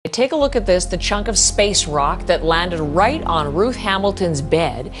Take a look at this, the chunk of space rock that landed right on Ruth Hamilton's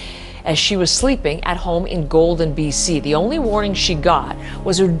bed as she was sleeping at home in Golden, BC. The only warning she got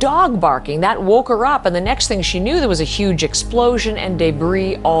was her dog barking. That woke her up, and the next thing she knew, there was a huge explosion and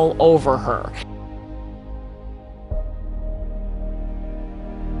debris all over her.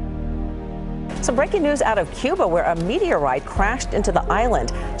 Some breaking news out of Cuba, where a meteorite crashed into the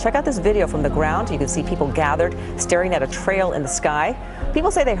island. Check out this video from the ground. You can see people gathered, staring at a trail in the sky. People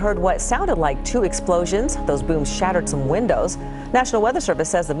say they heard what sounded like 2 explosions. Those booms shattered some windows. National Weather Service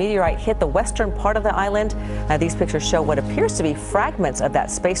says the meteorite hit the western part of the island. These pictures show what appears to be fragments of that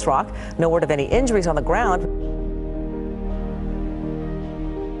space rock. No word of any injuries on the ground.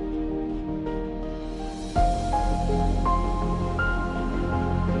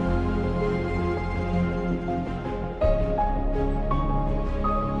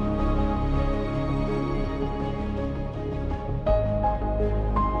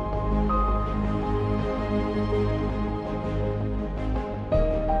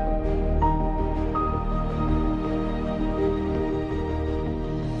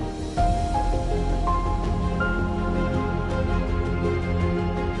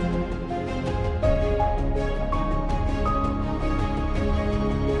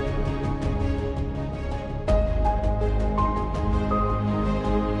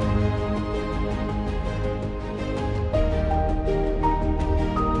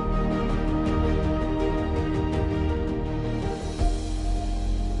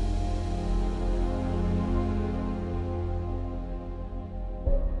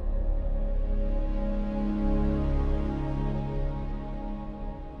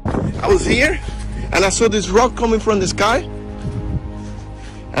 I was here and I saw this rock coming from the sky,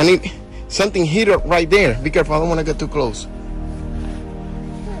 and something hit it right there. Be careful, I don't want to get too close.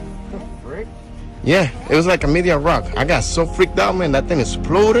 Yeah, it was like a meteor rock. I got so freaked out, man. That thing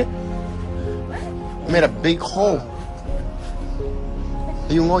exploded. It made a big hole.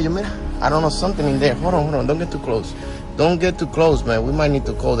 You mira? I don't know, something in there. Hold on, don't get too close. Don't get too close, man. We might need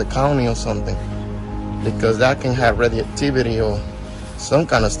to call the county or something, because that can have radioactivity or some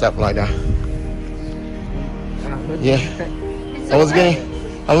kind of stuff like that. Yeah, I was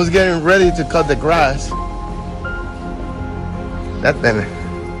getting ready to cut the grass. That thing.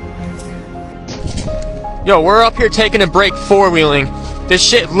 Yo, we're up here taking a break, four-wheeling. This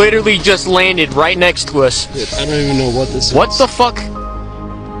shit literally just landed right next to us. I don't even know what this is. What the fuck?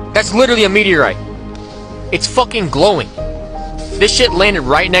 That's literally a meteorite. It's fucking glowing. This shit landed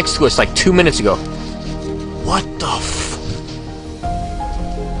right next to us like 2 minutes ago. What the f?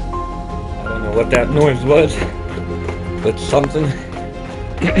 I don't know what that noise was, but something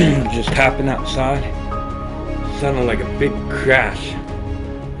just happened outside. It sounded like a big crash,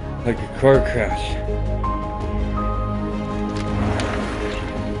 like a car crash.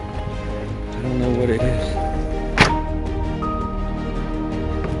 I don't know what it is.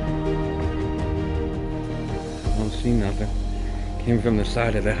 I don't see nothing. Came from the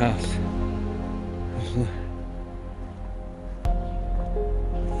side of the house.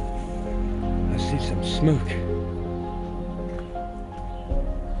 I see some smoke.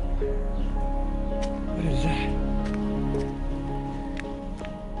 What is that?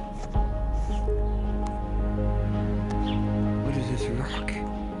 What is this rock?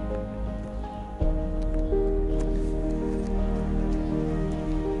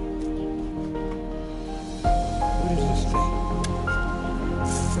 What is this thing?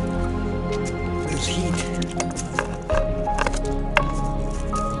 There's heat.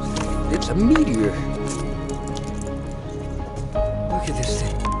 It's a meteor. Look at this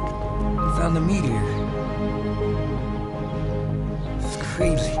thing. We found the meteor. It's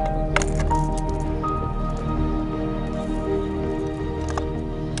crazy.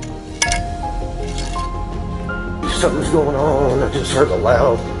 Something's going on. I just heard a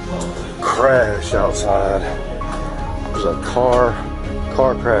loud crash outside. It was a car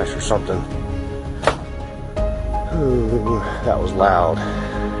crash or something. Ooh, that was loud.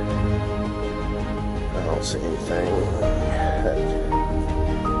 I don't see anything.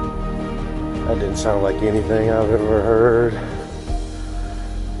 That didn't sound like anything I've ever heard.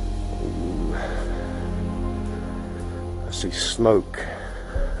 Ooh. I see smoke.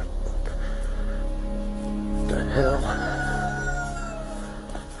 What the hell?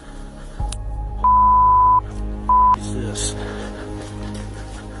 What is this?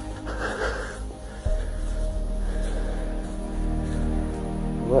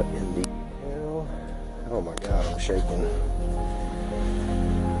 What in the hell? Oh my God, I'm shaking.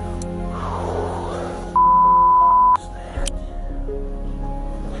 What's that?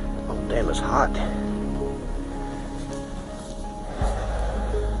 Oh damn, it's hot.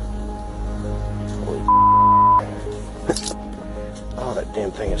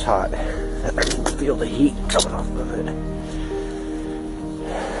 Damn thing is hot. I can feel the heat coming off of it.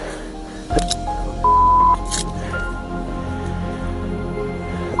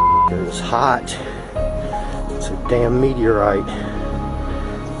 It is hot. It's a damn meteorite.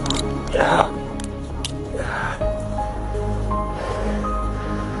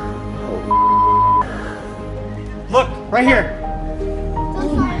 Look, right here.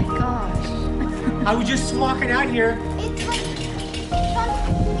 Oh my gosh. I was just walking out here. It's like,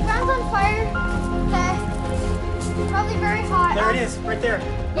 the ground's on fire. Okay. Probably very hot. There it is, right there.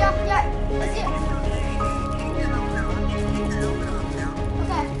 Yeah, I see it.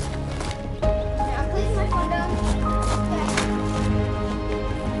 Okay. Yeah, I'm placing my phone down.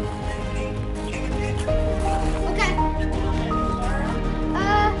 Okay.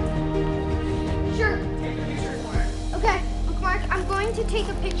 Sure. Okay, look, Mark, I'm going to take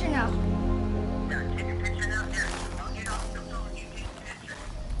a picture now.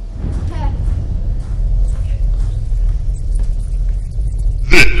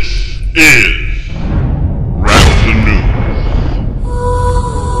 This is